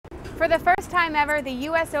For the first time ever, the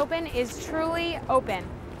U.S. Open is truly open.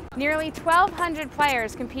 Nearly 1,200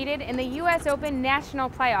 players competed in the U.S. Open national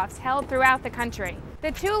playoffs held throughout the country. The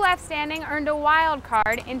two left standing earned a wild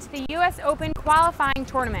card into the U.S. Open qualifying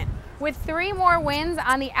tournament. With 3 more wins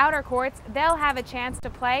on the outer courts, they'll have a chance to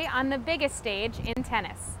play on the biggest stage in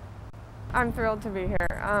tennis. I'm thrilled to be here.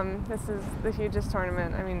 This is the hugest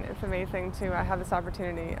tournament. I mean, it's amazing to have this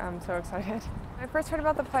opportunity. I'm so excited. When I first heard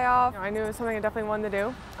about the playoff, I knew it was something I definitely wanted to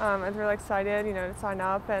do. I was really excited, to sign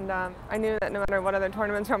up, and I knew that no matter what other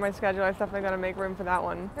tournaments were on my schedule, I was definitely going to make room for that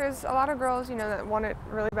one. There's a lot of girls, that want it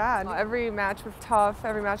really bad. Every match was tough.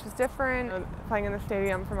 Every match was different. Playing in the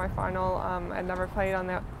stadium for my final, I'd never played on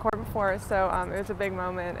that court before, so it was a big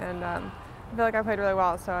moment, and I feel like I played really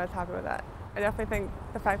well, so I was happy with that. I definitely think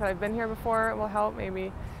the fact that I've been here before will help,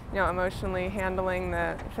 maybe, emotionally handling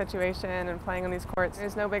the situation and playing on these courts.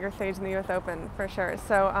 There's no bigger stage than the U.S. Open, for sure.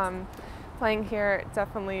 So playing here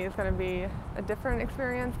definitely is going to be a different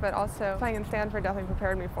experience, but also playing in Stanford definitely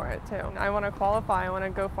prepared me for it, too. I want to qualify. I want to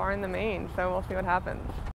go far in the main, so we'll see what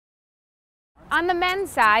happens. On the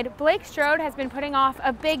men's side, Blake Strode has been putting off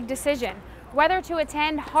a big decision, whether to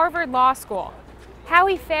attend Harvard Law School. How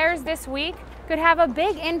he fares this week could have a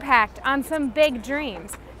big impact on some big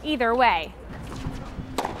dreams. Either way.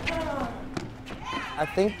 I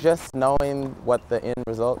think just knowing what the end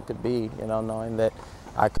result could be, knowing that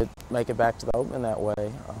I could make it back to the Open that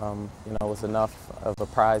way, was enough of a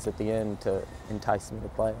prize at the end to entice me to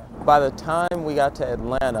play. By the time we got to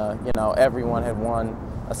Atlanta, everyone had won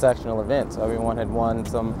a sectional event, so everyone had won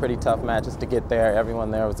some pretty tough matches to get there.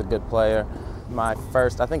 Everyone there was a good player. My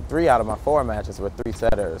first, I think 3 out of my 4 matches were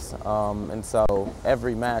 3-setters, and so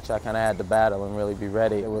every match I kind of had to battle and really be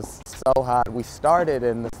ready. It was so hot. We started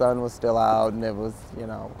and the sun was still out and it was,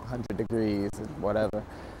 100 degrees and whatever.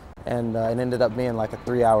 And it ended up being like a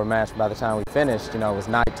 3-hour match. By the time we finished, it was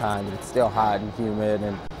nighttime and it's still hot and humid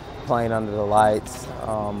and playing under the lights.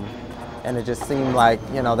 And it just seemed like,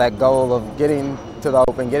 that goal of getting to the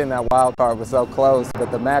Open, getting that wild card was so close,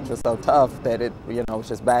 but the match was so tough that it, was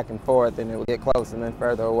just back and forth and it would get close and then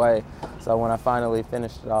further away. So when I finally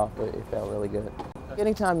finished it off, it felt really good.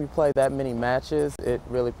 Anytime you play that many matches, it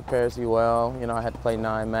really prepares you well. I had to play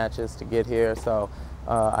 9 matches to get here, so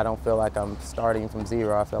I don't feel like I'm starting from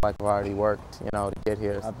zero. I feel like I've already worked, to get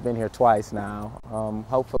here. I've been here twice now.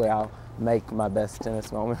 Hopefully I'll make my best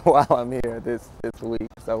tennis moment while I'm here this week,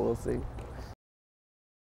 so we'll see.